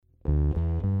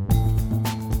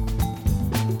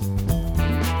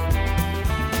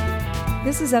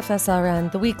This is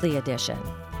FSRN, the weekly edition.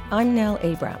 I'm Nell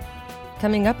Abram.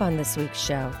 Coming up on this week's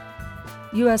show,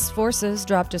 U.S. forces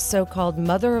dropped a so-called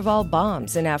mother of all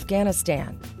bombs in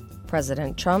Afghanistan.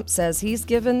 President Trump says he's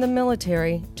given the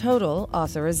military total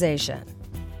authorization.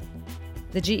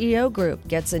 The GEO Group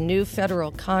gets a new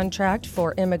federal contract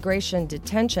for immigration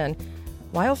detention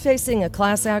while facing a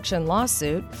class action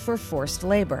lawsuit for forced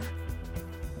labor.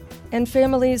 And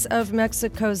families of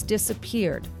Mexico's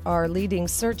disappeared are leading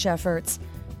search efforts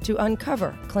to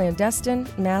uncover clandestine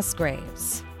mass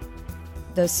graves.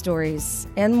 Those stories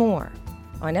and more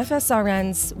on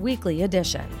FSRN's weekly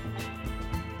edition.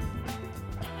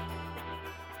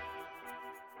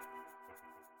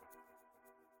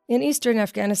 In eastern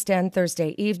Afghanistan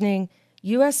Thursday evening,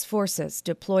 U.S. forces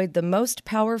deployed the most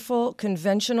powerful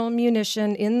conventional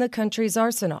munition in the country's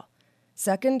arsenal,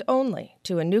 second only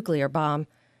to a nuclear bomb,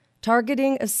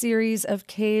 targeting a series of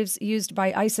caves used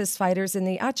by ISIS fighters in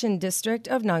the Achin district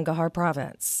of Nangarhar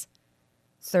province.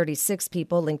 36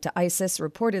 people linked to ISIS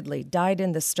reportedly died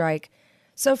in the strike.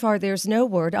 So far, there's no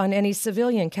word on any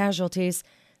civilian casualties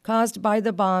caused by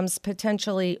the bomb's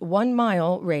potentially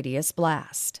 1-mile radius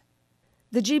blast.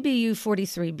 The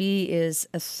GBU-43B is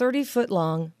a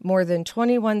 30-foot-long, more than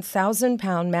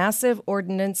 21,000-pound massive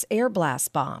ordnance air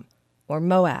blast bomb, or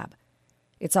MOAB.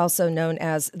 It's also known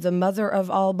as the mother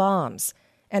of all bombs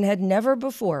and had never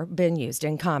before been used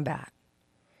in combat.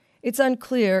 It's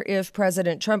unclear if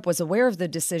President Trump was aware of the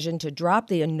decision to drop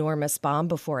the enormous bomb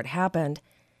before it happened.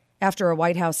 After a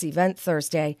White House event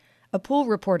Thursday, a pool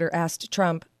reporter asked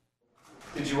Trump,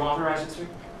 "Did you authorize it,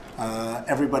 sir?"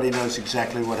 Everybody knows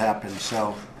exactly what happened,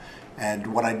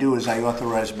 and what I do is I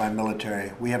authorize my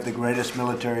military. We have the greatest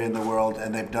military in the world,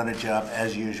 and they've done a job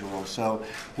as usual, so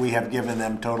we have given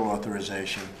them total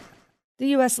authorization. The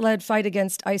U.S.-led fight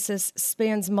against ISIS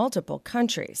spans multiple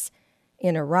countries.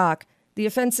 In Iraq, the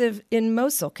offensive in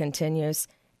Mosul continues,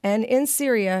 and in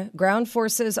Syria, ground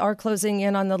forces are closing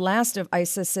in on the last of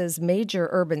ISIS's major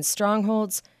urban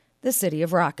strongholds, the city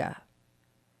of Raqqa.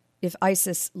 If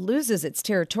ISIS loses its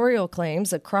territorial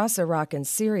claims across Iraq and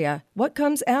Syria, what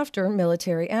comes after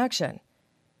military action?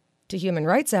 To human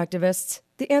rights activists,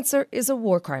 the answer is a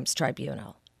war crimes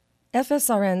tribunal.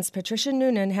 FSRN's Patricia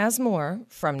Noonan has more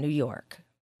from New York.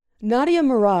 Nadia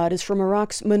Murad is from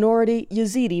Iraq's minority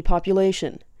Yazidi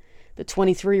population. The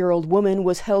 23-year-old woman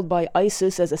was held by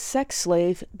ISIS as a sex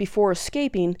slave before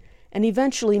escaping and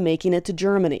eventually making it to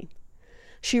Germany.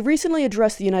 She recently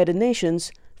addressed the United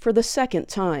Nations for the second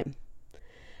time.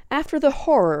 After the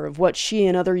horror of what she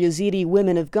and other Yazidi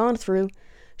women have gone through,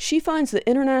 she finds the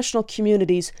international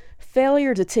community's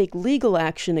failure to take legal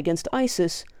action against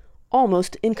ISIS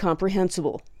almost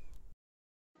incomprehensible.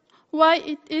 Why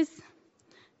it is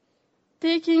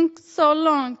taking so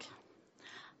long?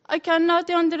 I cannot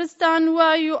understand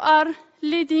why you are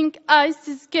letting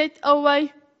ISIS get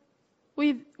away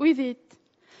with it.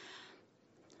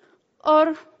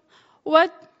 Or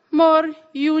what more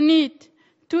you need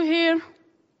to hear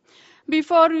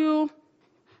before you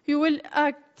will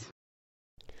act.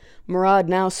 Murad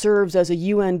now serves as a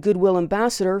UN Goodwill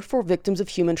Ambassador for victims of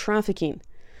human trafficking.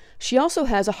 She also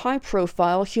has a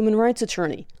high-profile human rights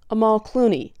attorney, Amal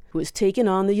Clooney, who has taken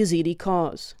on the Yazidi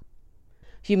cause.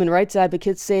 Human rights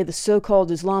advocates say the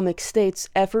so-called Islamic State's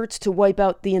efforts to wipe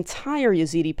out the entire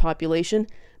Yazidi population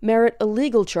merit a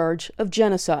legal charge of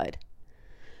genocide.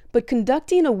 But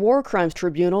conducting a war crimes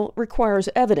tribunal requires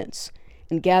evidence,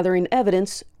 and gathering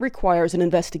evidence requires an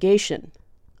investigation.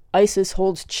 ISIS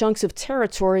holds chunks of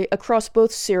territory across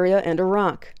both Syria and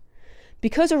Iraq.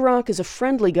 Because Iraq is a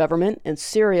friendly government and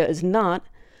Syria is not,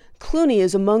 Clooney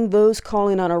is among those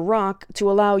calling on Iraq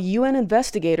to allow UN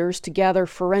investigators to gather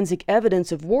forensic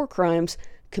evidence of war crimes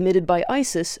committed by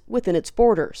ISIS within its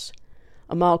borders.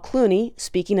 Amal Clooney,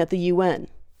 speaking at the UN.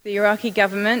 The Iraqi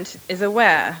government is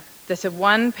aware that a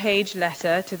one-page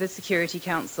letter to the Security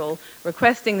Council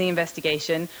requesting the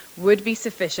investigation would be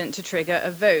sufficient to trigger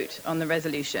a vote on the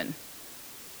resolution.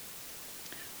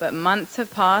 But months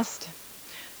have passed,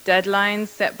 deadlines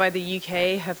set by the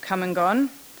UK have come and gone,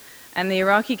 and the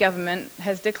Iraqi government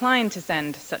has declined to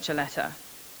send such a letter.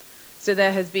 So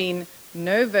there has been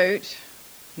no vote,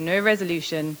 no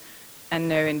resolution, and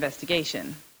no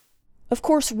investigation. Of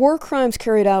course, war crimes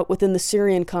carried out within the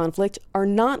Syrian conflict are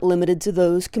not limited to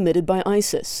those committed by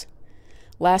ISIS.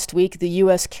 Last week, the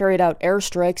U.S. carried out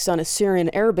airstrikes on a Syrian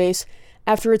airbase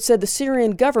after it said the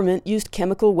Syrian government used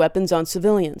chemical weapons on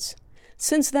civilians.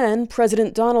 Since then,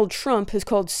 President Donald Trump has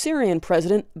called Syrian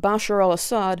President Bashar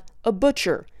al-Assad a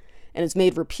butcher and has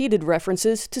made repeated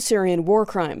references to Syrian war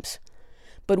crimes.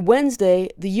 But Wednesday,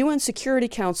 the UN Security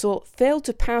Council failed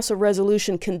to pass a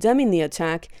resolution condemning the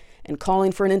attack and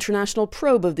calling for an international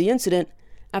probe of the incident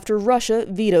after Russia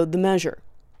vetoed the measure.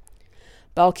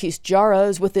 Balkis Jara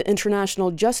is with the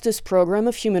International Justice Program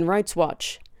of Human Rights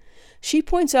Watch. She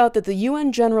points out that the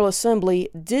UN General Assembly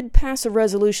did pass a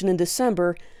resolution in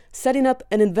December setting up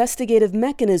an investigative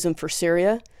mechanism for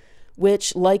Syria,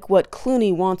 which, like what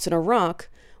Clooney wants in Iraq,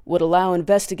 would allow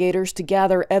investigators to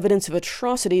gather evidence of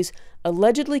atrocities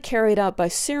allegedly carried out by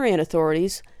Syrian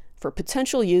authorities for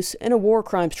potential use in a war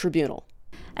crimes tribunal.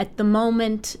 At the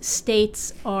moment,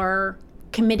 states are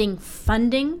committing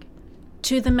funding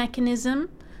to the mechanism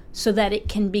so that it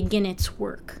can begin its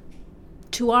work.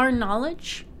 To our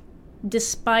knowledge,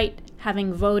 despite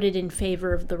having voted in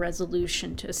favor of the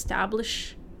resolution to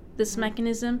establish this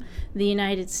mechanism, the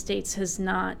United States has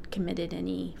not committed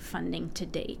any funding to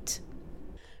date.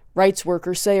 Rights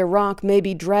workers say Iraq may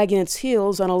be dragging its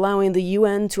heels on allowing the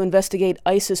UN to investigate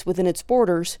ISIS within its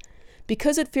borders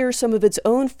because it fears some of its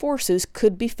own forces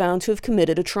could be found to have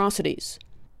committed atrocities.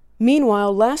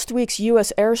 Meanwhile, last week's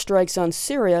U.S. airstrikes on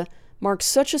Syria marked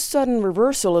such a sudden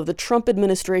reversal of the Trump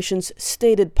administration's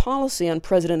stated policy on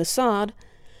President Assad,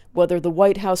 whether the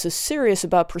White House is serious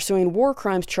about pursuing war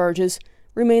crimes charges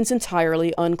remains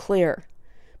entirely unclear.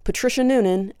 Patricia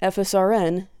Noonan,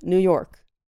 FSRN, New York.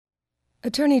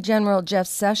 Attorney General Jeff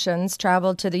Sessions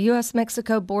traveled to the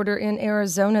U.S.-Mexico border in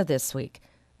Arizona this week,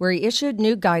 where he issued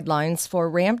new guidelines for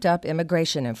ramped-up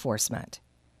immigration enforcement.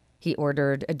 He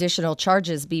ordered additional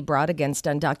charges be brought against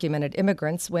undocumented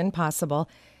immigrants when possible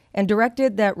and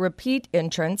directed that repeat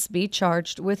entrants be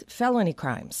charged with felony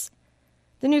crimes.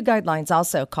 The new guidelines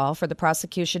also call for the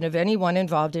prosecution of anyone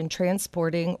involved in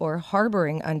transporting or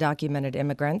harboring undocumented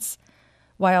immigrants.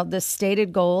 While the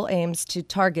stated goal aims to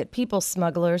target people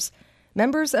smugglers,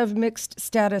 members of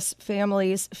mixed-status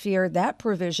families fear that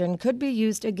provision could be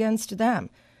used against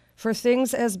them for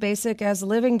things as basic as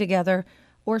living together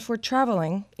or for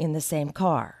traveling in the same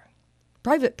car.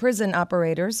 Private prison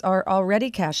operators are already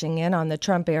cashing in on the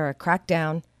Trump-era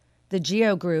crackdown. The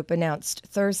GEO Group announced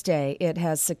Thursday it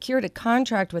has secured a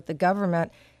contract with the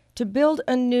government to build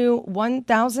a new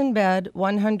 1,000-bed,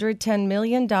 $110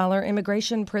 million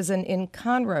immigration prison in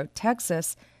Conroe,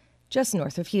 Texas, just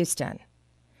north of Houston.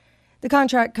 The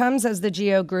contract comes as the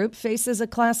GEO Group faces a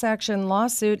class action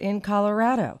lawsuit in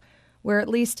Colorado, where at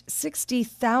least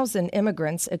 60,000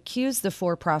 immigrants accuse the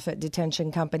for-profit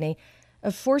detention company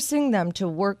of forcing them to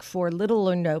work for little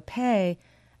or no pay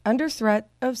under threat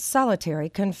of solitary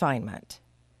confinement.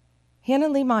 Hannah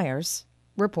Lee Myers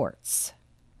reports.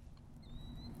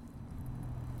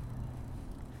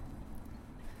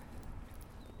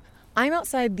 I'm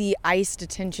outside the ICE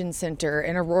Detention Center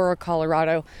in Aurora,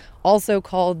 Colorado, also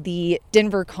called the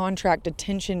Denver Contract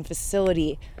Detention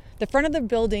Facility. The front of the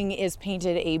building is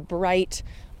painted a bright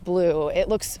blue. It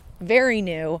looks very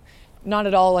new, not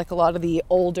at all like a lot of the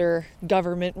older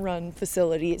government-run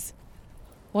facilities.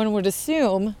 One would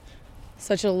assume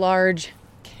such a large,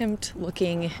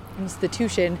 kempt-looking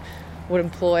institution would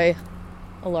employ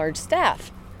a large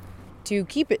staff to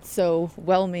keep it so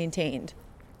well-maintained.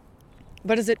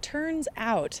 But as it turns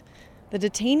out, the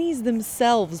detainees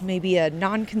themselves may be a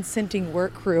non-consenting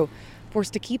work crew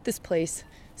forced to keep this place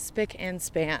spick and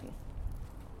span.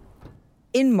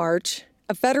 In March,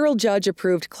 a federal judge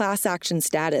approved class action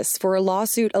status for a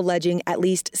lawsuit alleging at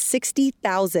least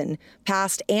 60,000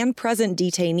 past and present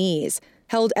detainees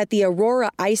held at the Aurora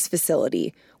ICE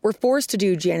facility were forced to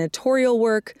do janitorial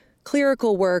work,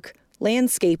 clerical work,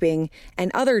 landscaping,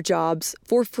 and other jobs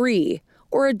for free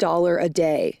or $1 a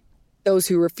day. Those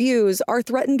who refuse are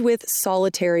threatened with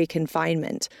solitary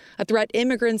confinement, a threat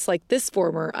immigrants like this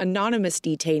former anonymous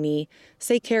detainee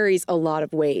say carries a lot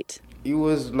of weight. It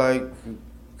was like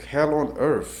hell on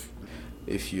earth.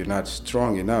 If you're not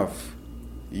strong enough,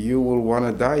 you will want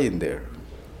to die in there.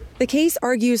 The case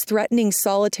argues threatening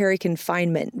solitary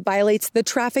confinement violates the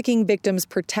Trafficking Victims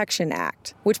Protection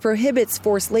Act, which prohibits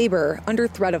forced labor under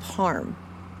threat of harm.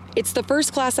 It's the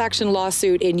first class action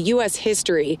lawsuit in U.S.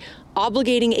 history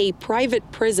obligating a private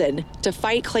prison to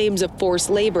fight claims of forced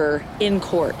labor in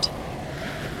court.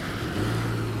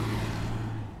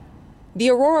 The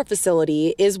Aurora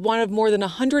facility is one of more than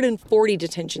 140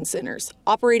 detention centers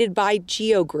operated by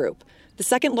GEO Group, the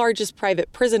second largest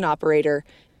private prison operator,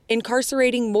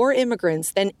 incarcerating more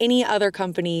immigrants than any other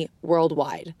company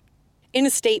worldwide. In a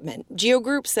statement, GEO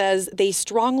Group says they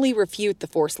strongly refute the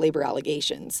forced labor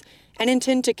allegations and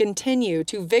intend to continue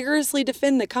to vigorously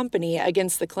defend the company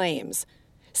against the claims.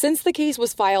 Since the case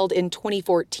was filed in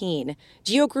 2014,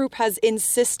 GEO Group has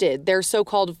insisted their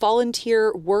so-called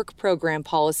volunteer work program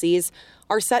policies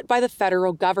are set by the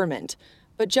federal government,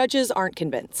 but judges aren't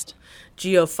convinced.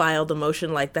 GEO filed a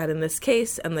motion like that in this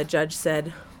case, and the judge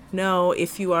said, know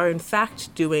if you are in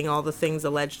fact doing all the things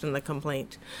alleged in the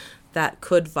complaint that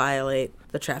could violate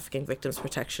the Trafficking Victims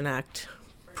Protection Act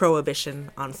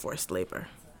prohibition on forced labor.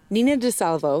 Nina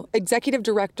DeSalvo, executive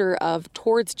director of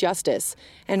Towards Justice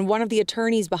and one of the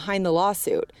attorneys behind the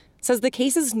lawsuit, says the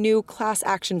case's new class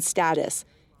action status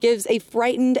gives a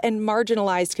frightened and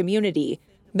marginalized community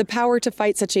the power to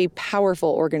fight such a powerful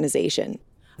organization.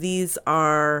 These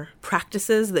are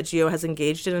practices that GEO has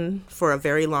engaged in for a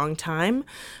very long time,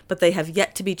 but they have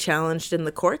yet to be challenged in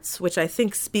the courts, which I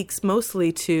think speaks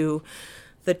mostly to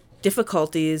the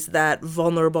difficulties that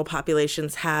vulnerable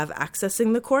populations have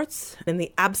accessing the courts in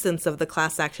the absence of the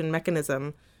class action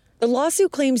mechanism. The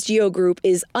lawsuit claims GEO Group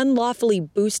is unlawfully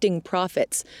boosting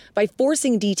profits by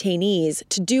forcing detainees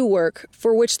to do work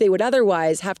for which they would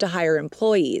otherwise have to hire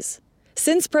employees.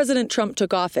 Since President Trump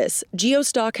took office, GEO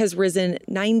stock has risen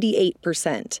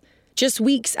 98%. Just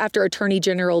weeks after Attorney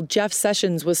General Jeff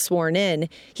Sessions was sworn in,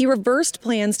 he reversed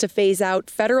plans to phase out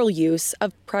federal use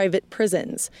of private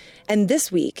prisons. And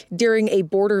this week, during a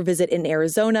border visit in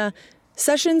Arizona,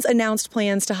 Sessions announced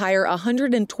plans to hire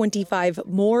 125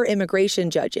 more immigration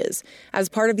judges as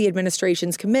part of the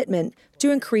administration's commitment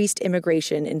to increased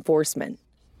immigration enforcement.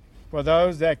 For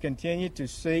those that continue to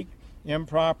seek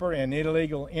improper and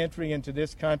illegal entry into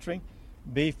this country,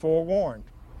 be forewarned.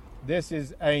 This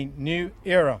is a new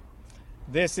era.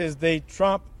 This is the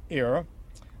Trump era.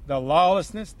 The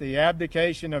lawlessness, the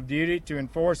abdication of duty to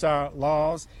enforce our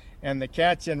laws, and the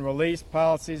catch and release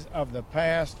policies of the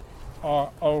past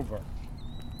are over.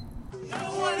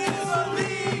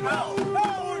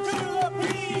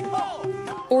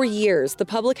 For years, the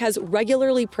public has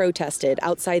regularly protested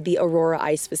outside the Aurora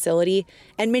ICE facility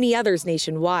and many others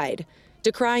nationwide,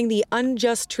 decrying the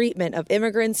unjust treatment of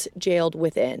immigrants jailed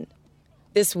within.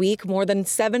 This week, more than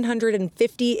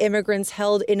 750 immigrants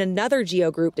held in another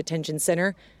GEO Group detention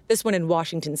center, this one in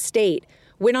Washington state,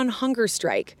 went on hunger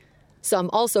strike. Some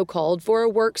also called for a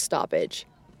work stoppage.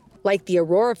 Like the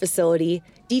Aurora facility,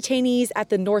 detainees at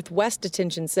the Northwest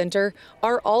Detention Center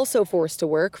are also forced to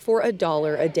work for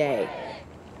 $1 a day.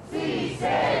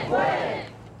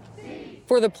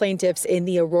 For the plaintiffs in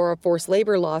the Aurora forced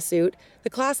labor lawsuit, the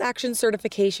class action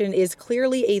certification is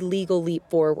clearly a legal leap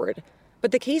forward.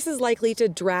 But the case is likely to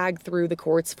drag through the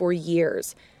courts for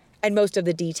years, and most of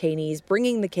the detainees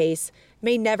bringing the case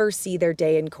may never see their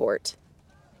day in court.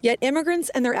 Yet immigrants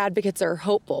and their advocates are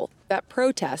hopeful that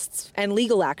protests and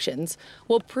legal actions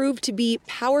will prove to be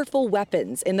powerful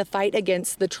weapons in the fight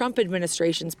against the Trump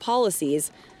administration's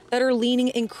policies that are leaning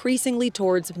increasingly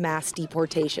towards mass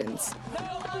deportations.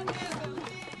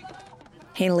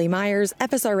 Hanley Myers,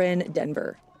 FSRN,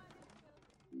 Denver.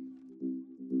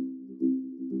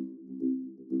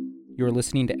 You're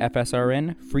listening to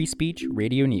FSRN, Free Speech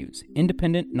Radio News,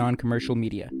 independent, non-commercial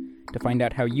media. To find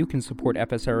out how you can support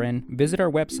FSRN, visit our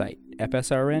website,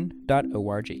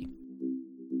 fsrn.org.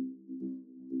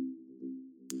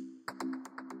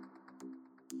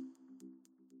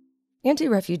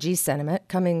 Anti-refugee sentiment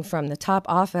coming from the top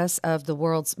office of the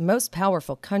world's most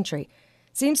powerful country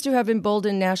seems to have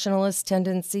emboldened nationalist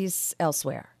tendencies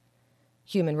elsewhere.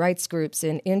 Human rights groups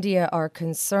in India are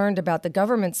concerned about the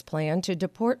government's plan to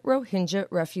deport Rohingya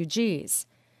refugees.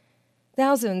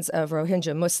 Thousands of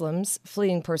Rohingya Muslims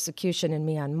fleeing persecution in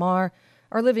Myanmar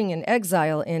are living in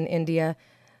exile in India,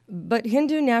 but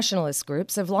Hindu nationalist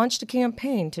groups have launched a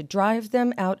campaign to drive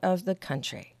them out of the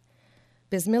country.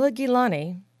 Bismillah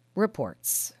Gilani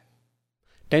reports.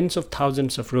 Tens of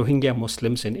thousands of Rohingya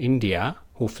Muslims in India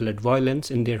who fled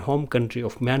violence in their home country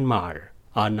of Myanmar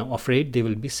are now afraid they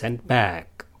will be sent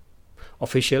back.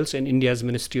 Officials in India's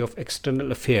Ministry of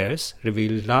External Affairs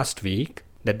revealed last week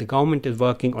that the government is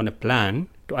working on a plan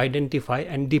to identify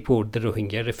and deport the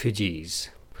Rohingya refugees.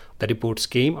 The reports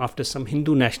came after some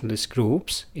Hindu nationalist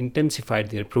groups intensified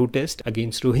their protest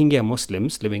against Rohingya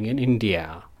Muslims living in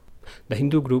India. The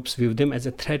Hindu groups view them as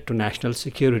a threat to national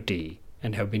security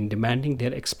and have been demanding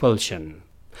their expulsion.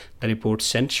 The report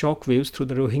sent shockwaves through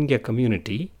the Rohingya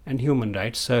community and human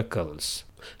rights circles.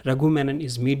 Raghu Menon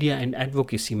is Media and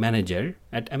Advocacy Manager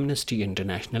at Amnesty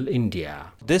International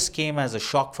India. This came as a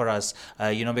shock for us,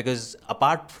 because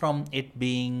apart from it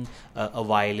being a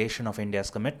violation of India's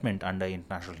commitment under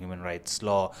international human rights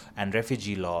law and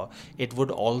refugee law, it would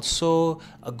also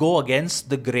go against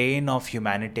the grain of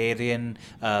humanitarian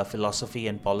philosophy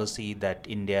and policy that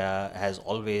India has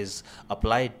always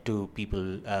applied to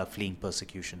people fleeing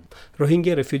persecution.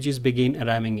 Rohingya refugees began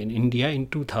arriving in India in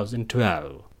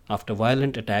 2012. After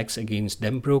violent attacks against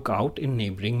them broke out in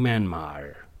neighboring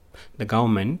Myanmar. The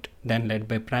government, then led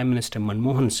by Prime Minister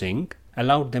Manmohan Singh,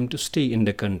 allowed them to stay in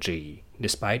the country,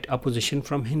 despite opposition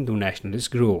from Hindu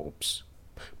nationalist groups.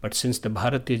 But since the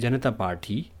Bharatiya Janata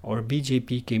Party, or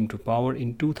BJP, came to power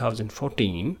in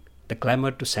 2014, the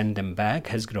clamor to send them back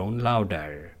has grown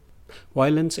louder.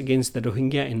 Violence against the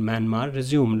Rohingya in Myanmar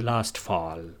resumed last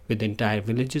fall, with entire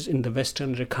villages in the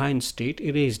western Rakhine state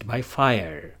erased by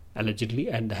fire, allegedly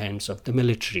at the hands of the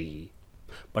military.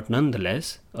 But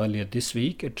nonetheless, earlier this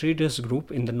week, a traders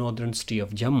group in the northern state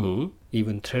of Jammu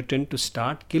even threatened to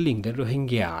start killing the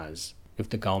Rohingyas if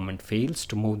the government fails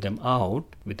to move them out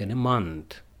within a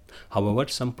month. However,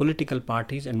 some political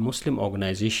parties and Muslim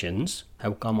organizations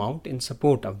have come out in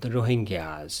support of the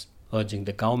Rohingyas, urging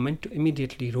the government to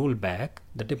immediately roll back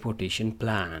the deportation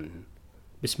plan.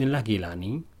 Bismillah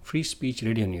Gilani, Free Speech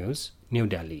Radio News, New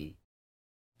Delhi.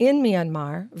 In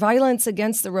Myanmar, violence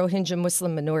against the Rohingya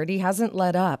Muslim minority hasn't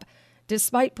let up,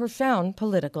 despite profound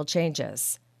political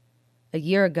changes. A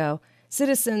year ago,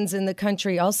 citizens in the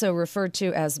country also referred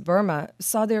to as Burma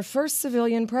saw their first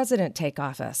civilian president take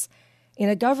office, in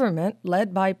a government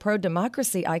led by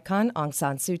pro-democracy icon Aung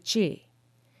San Suu Kyi.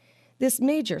 This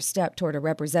major step toward a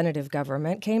representative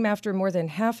government came after more than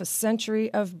half a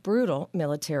century of brutal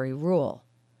military rule.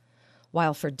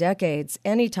 While for decades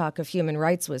any talk of human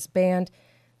rights was banned,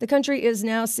 the country is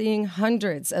now seeing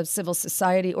hundreds of civil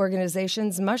society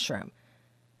organizations mushroom.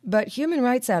 But human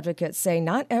rights advocates say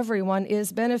not everyone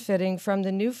is benefiting from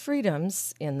the new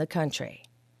freedoms in the country.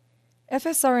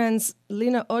 FSRN's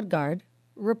Lena Odgaard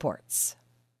reports.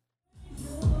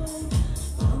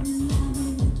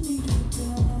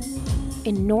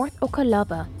 In North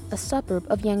Okalaba, a suburb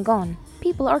of Yangon,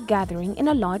 people are gathering in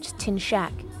a large tin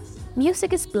shack.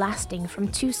 Music is blasting from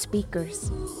 2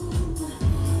 speakers.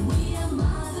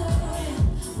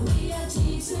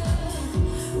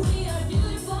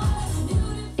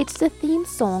 It's the theme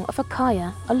song of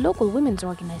Akaya, a local women's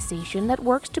organization that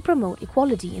works to promote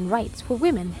equality and rights for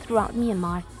women throughout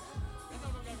Myanmar.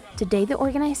 Today, the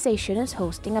organization is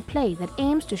hosting a play that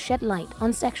aims to shed light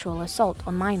on sexual assault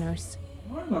on minors.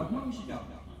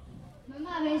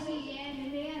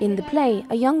 In the play,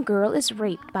 a young girl is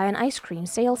raped by an ice cream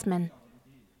salesman.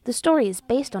 The story is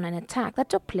based on an attack that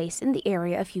took place in the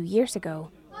area a few years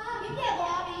ago.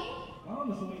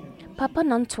 Papa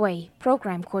Nantway,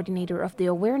 program coordinator of the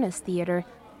Awareness Theater,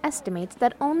 estimates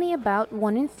that only about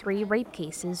 1 in 3 rape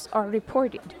cases are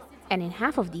reported. And in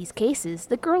half of these cases,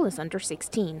 the girl is under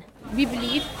 16. We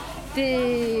believe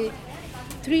the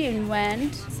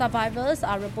 3-in-1 survivors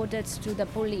are reported to the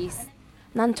police.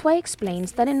 Nantway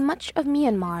explains that in much of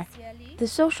Myanmar, the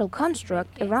social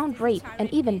construct around rape and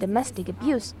even domestic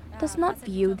abuse does not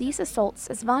view these assaults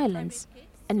as violence.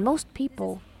 And most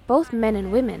people, both men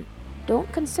and women,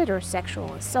 don't consider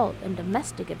sexual assault and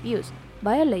domestic abuse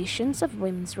violations of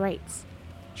women's rights.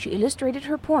 She illustrated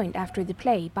her point after the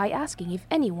play by asking if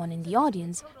anyone in the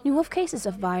audience knew of cases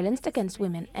of violence against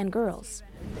women and girls.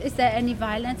 Is there any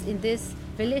violence in this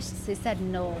village? She said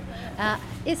no.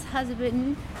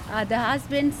 The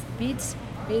husband beats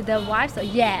the wife?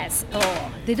 Yes.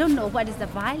 Oh, they don't know what is the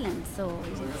violence.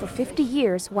 For 50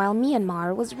 years, while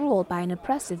Myanmar was ruled by an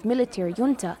oppressive military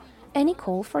junta, any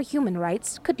call for human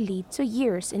rights could lead to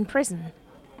years in prison.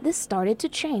 This started to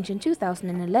change in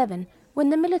 2011 when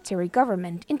the military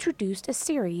government introduced a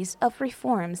series of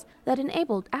reforms that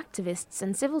enabled activists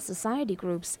and civil society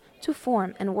groups to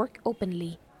form and work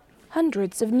openly.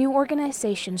 Hundreds of new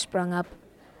organizations sprung up.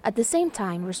 At the same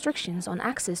time, restrictions on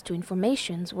access to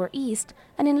information were eased,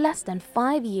 and in less than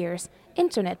 5 years,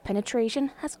 internet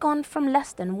penetration has gone from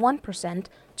less than 1%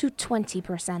 to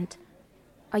 20%.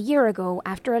 A year ago,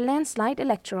 after a landslide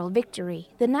electoral victory,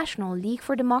 the National League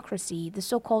for Democracy, the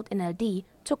so-called NLD,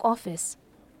 took office.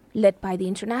 Led by the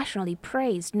internationally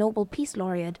praised Nobel Peace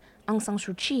Laureate Aung San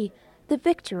Suu Kyi, the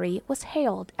victory was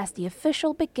hailed as the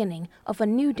official beginning of a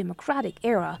new democratic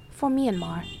era for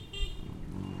Myanmar.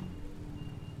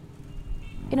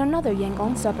 In another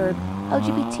Yangon suburb,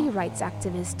 LGBT rights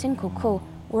activist Tin Ko Ko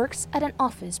works at an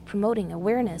office promoting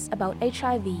awareness about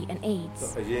HIV and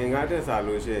AIDS.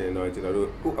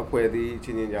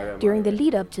 During the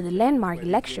lead-up to the landmark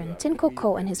election, Tin Ko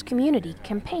Ko and his community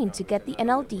campaigned to get the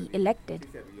NLD elected.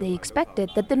 They expected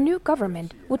that the new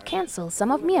government would cancel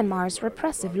some of Myanmar's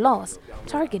repressive laws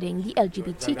targeting the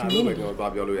LGBT community.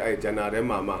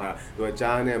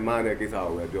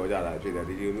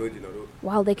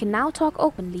 While they can now talk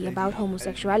openly about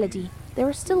homosexuality, they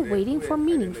are still waiting for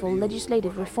meaningful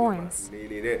legislative reforms.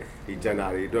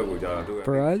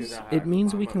 For us, it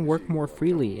means we can work more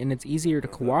freely and it's easier to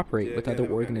cooperate with other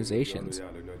organizations.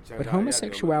 But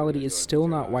homosexuality is still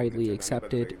not widely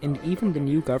accepted, and even the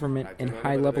new government and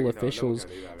high-level officials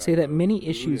say that many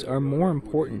issues are more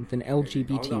important than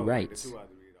LGBT rights.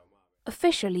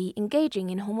 Officially, engaging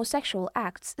in homosexual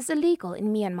acts is illegal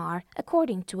in Myanmar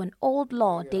according to an old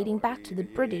law dating back to the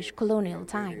British colonial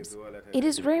times. It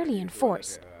is rarely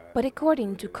enforced, but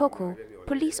according to Coco,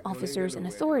 police officers and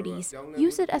authorities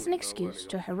use it as an excuse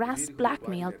to harass,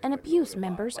 blackmail, and abuse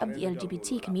members of the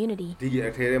LGBT community.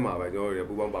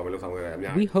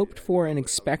 We hoped for and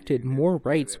expected more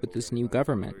rights with this new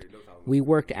government. We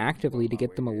worked actively to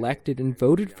get them elected and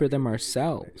voted for them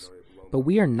ourselves, but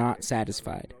we are not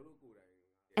satisfied.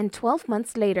 And 12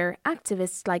 months later,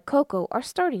 activists like Coco are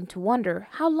starting to wonder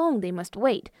how long they must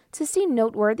wait to see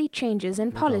noteworthy changes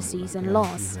in policies and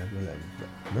laws.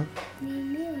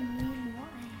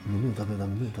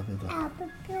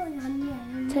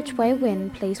 Choi Win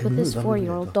plays with his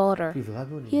 4-year-old daughter.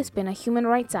 He has been a human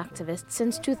rights activist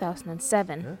since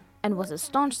 2007 and was a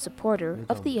staunch supporter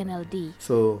of the NLD.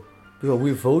 So, because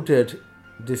we voted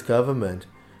this government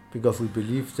because we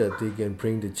believe that they can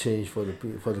bring the change for the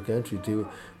country.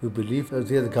 We believe that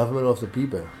they are the government of the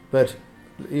people. But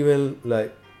even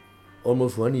like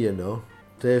almost 1 year now,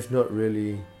 there's not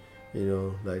really,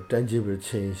 like tangible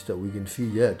change that we can see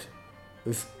yet.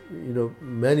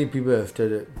 Many people have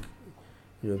started,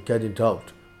 getting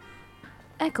out.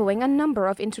 Echoing a number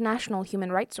of international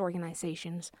human rights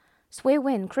organizations, Sui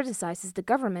Win criticizes the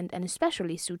government and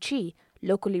especially Suu Kyi,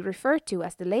 locally referred to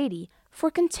as the Lady, for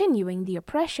continuing the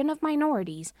oppression of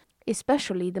minorities,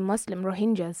 especially the Muslim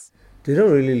Rohingyas. They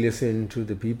don't really listen to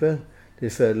the people. They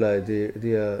felt like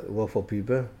they are work for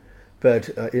people. But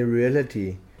in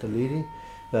reality, the lady,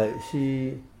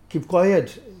 she keep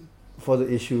quiet for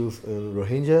the issues in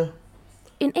Rohingya.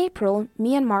 In April,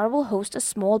 Myanmar will host a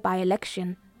small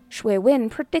by-election. Sui Win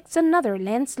predicts another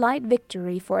landslide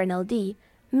victory for NLD,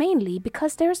 mainly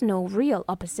because there's no real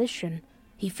opposition.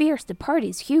 He fears the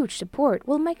party's huge support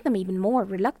will make them even more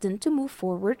reluctant to move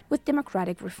forward with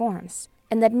democratic reforms,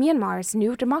 and that Myanmar's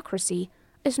new democracy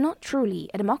is not truly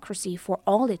a democracy for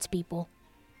all its people.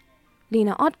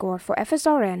 Lena Odgaard for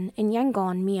FSRN in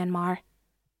Yangon, Myanmar.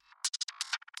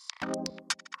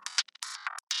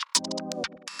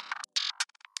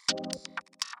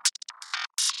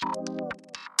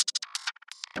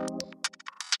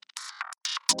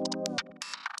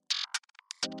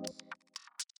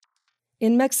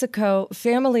 In Mexico,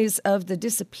 families of the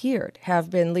disappeared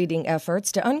have been leading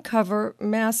efforts to uncover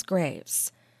mass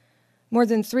graves. More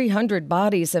than 300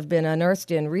 bodies have been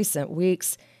unearthed in recent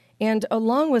weeks, and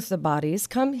along with the bodies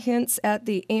come hints at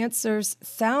the answers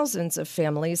thousands of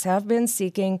families have been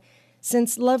seeking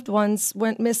since loved ones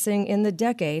went missing in the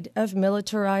decade of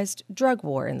militarized drug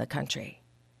war in the country.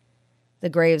 The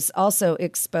graves also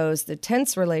expose the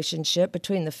tense relationship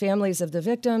between the families of the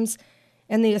victims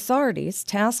and the authorities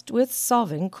tasked with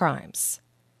solving crimes.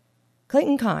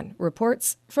 Clayton Kahn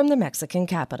reports from the Mexican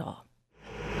capital.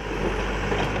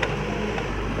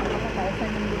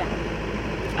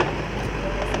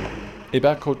 A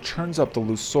backhoe churns up the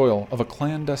loose soil of a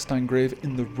clandestine grave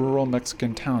in the rural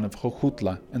Mexican town of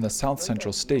Jojutla in the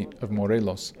south-central state of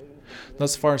Morelos.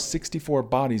 Thus far, 64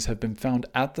 bodies have been found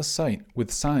at the site,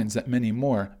 with signs that many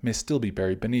more may still be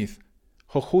buried beneath.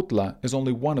 Jojutla is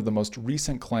only one of the most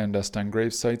recent clandestine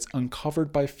grave sites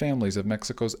uncovered by families of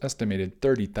Mexico's estimated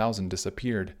 30,000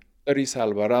 disappeared. Larissa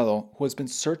Alvarado, who has been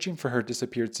searching for her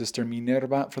disappeared sister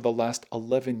Minerva for the last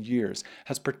 11 years,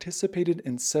 has participated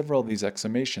in several of these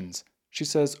exhumations. She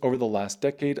says over the last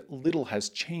decade, little has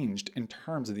changed in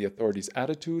terms of the authorities'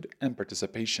 attitude and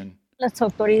participation. The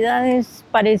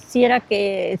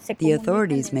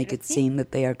authorities make it seem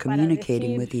that they are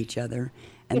communicating with each other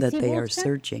and that they are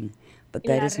searching, but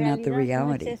that is not the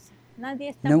reality.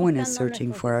 No one is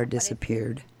searching for our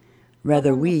disappeared.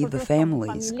 Rather, we, the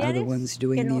families, are the ones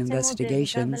doing the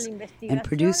investigations and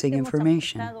producing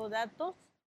information.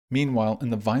 Meanwhile,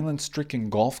 in the violence-stricken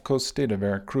Gulf Coast state of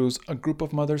Veracruz, a group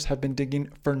of mothers have been digging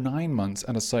for 9 months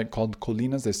at a site called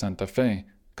Colinas de Santa Fe,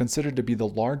 considered to be the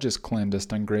largest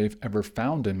clandestine grave ever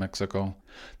found in Mexico.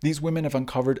 These women have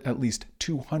uncovered at least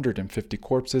 250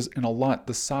 corpses in a lot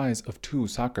the size of 2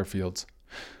 soccer fields.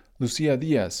 Lucia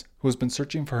Diaz, who has been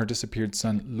searching for her disappeared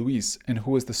son Luis and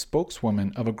who is the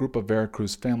spokeswoman of a group of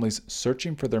Veracruz families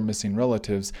searching for their missing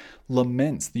relatives,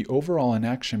 laments the overall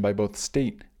inaction by both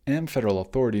state and federal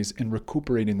authorities in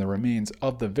recuperating the remains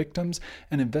of the victims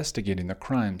and investigating the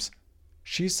crimes.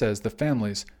 She says the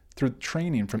families, through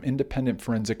training from independent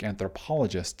forensic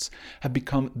anthropologists, have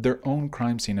become their own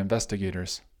crime scene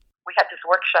investigators. We had these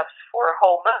workshops for a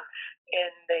whole month,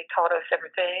 and they taught us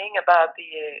everything about the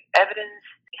evidence,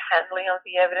 the handling of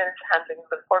the evidence, handling of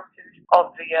the corpses,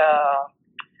 of the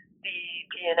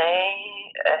DNA,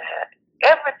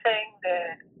 everything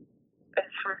that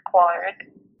is required.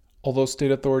 Although state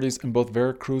authorities in both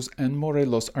Veracruz and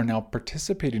Morelos are now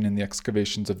participating in the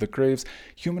excavations of the graves,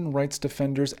 human rights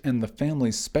defenders and the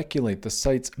families speculate the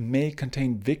sites may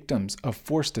contain victims of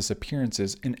forced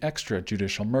disappearances and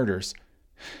extrajudicial murders.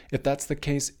 If that's the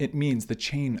case, it means the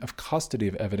chain of custody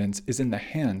of evidence is in the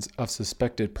hands of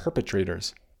suspected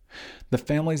perpetrators. The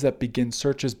families that begin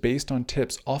searches based on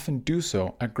tips often do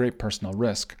so at great personal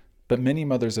risk, but many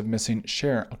mothers of missing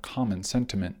share a common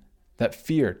sentiment, that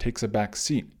fear takes a back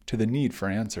seat to the need for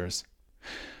answers.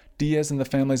 Diaz and the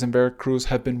families in Veracruz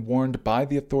have been warned by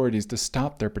the authorities to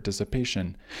stop their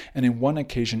participation, and in one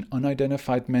occasion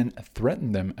unidentified men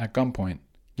threatened them at gunpoint.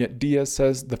 Yet Diaz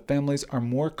says the families are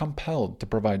more compelled to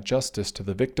provide justice to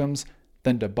the victims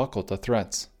than to buckle to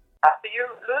threats. After you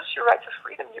lose your rights of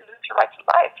freedom, you lose your right to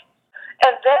life.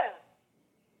 And then,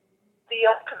 the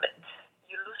ultimate,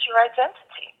 you lose your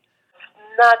identity.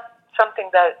 It's not something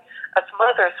that, as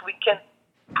mothers, we can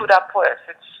put up with.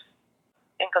 It's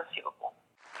inconceivable.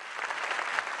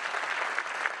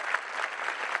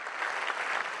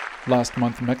 Last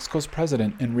month, Mexico's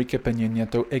President Enrique Peña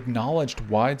Nieto acknowledged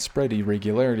widespread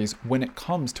irregularities when it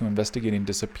comes to investigating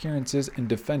disappearances and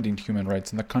defending human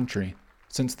rights in the country.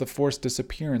 Since the forced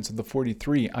disappearance of the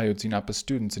 43 Ayotzinapa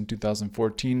students in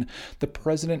 2014, the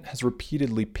president has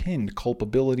repeatedly pinned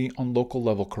culpability on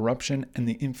local-level corruption and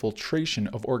the infiltration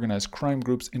of organized crime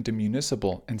groups into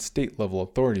municipal and state-level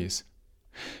authorities.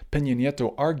 Peña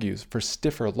Nieto argues for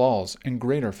stiffer laws and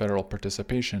greater federal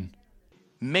participation.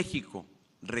 México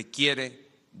requiere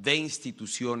de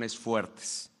instituciones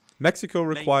fuertes. Mexico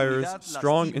requires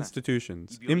strong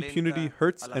institutions. Impunity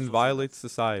hurts and violates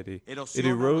society. It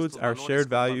erodes our shared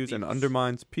values and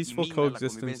undermines peaceful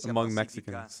coexistence among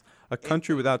Mexicans. A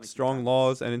country without strong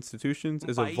laws and institutions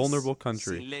is a vulnerable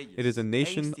country. It is a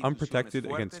nation unprotected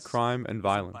against crime and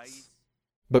violence.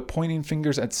 But pointing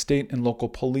fingers at state and local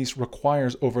police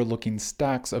requires overlooking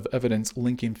stacks of evidence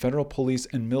linking federal police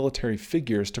and military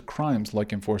figures to crimes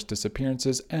like enforced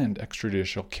disappearances and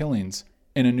extrajudicial killings.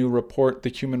 In a new report, the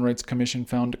Human Rights Commission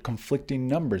found conflicting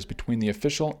numbers between the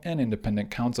official and independent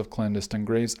counts of clandestine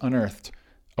graves unearthed.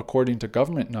 According to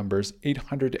government numbers,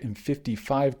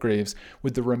 855 graves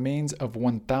with the remains of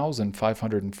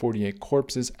 1,548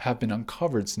 corpses have been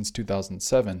uncovered since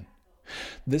 2007.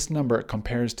 This number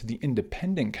compares to the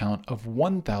independent count of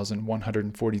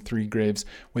 1,143 graves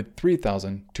with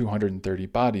 3,230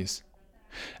 bodies.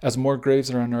 As more graves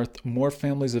are unearthed, more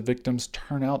families of victims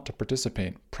turn out to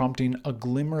participate, prompting a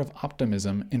glimmer of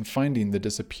optimism in finding the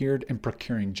disappeared and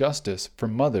procuring justice for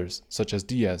mothers such as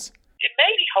Diaz. It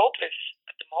may be hopeless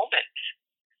at the moment,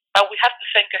 but we have to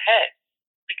think ahead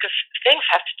because things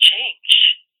have to change.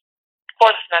 Of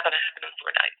course, it's not going to happen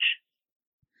overnight,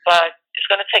 but it's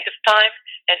going to take us time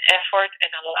and effort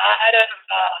and a lot of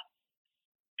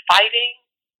fighting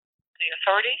the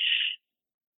authorities.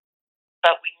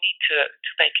 But we need to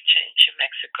make a change in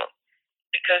Mexico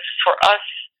because for us,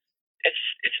 it's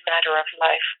a matter of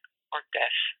life or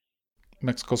death.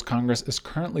 Mexico's Congress is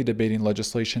currently debating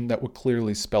legislation that would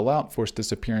clearly spell out forced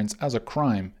disappearance as a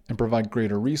crime and provide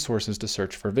greater resources to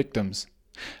search for victims.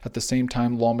 At the same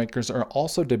time, lawmakers are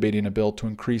also debating a bill to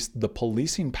increase the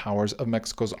policing powers of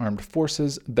Mexico's armed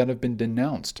forces that have been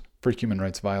denounced for human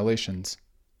rights violations.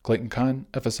 Clayton Kahn,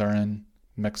 FSRN,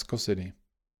 Mexico City.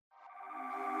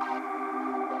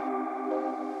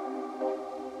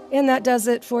 And that does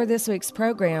it for this week's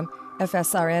program.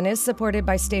 FSRN is supported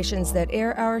by stations that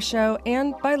air our show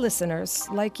and by listeners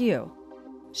like you.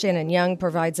 Shannon Young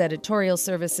provides editorial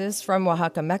services from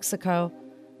Oaxaca, Mexico.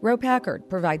 Ro Packard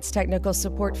provides technical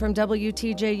support from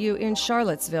WTJU in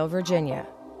Charlottesville, Virginia.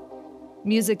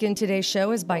 Music in today's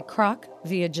show is by Croc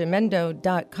via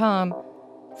Jamendo.com.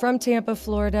 From Tampa,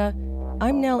 Florida,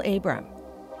 I'm Nell Abram.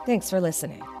 Thanks for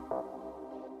listening.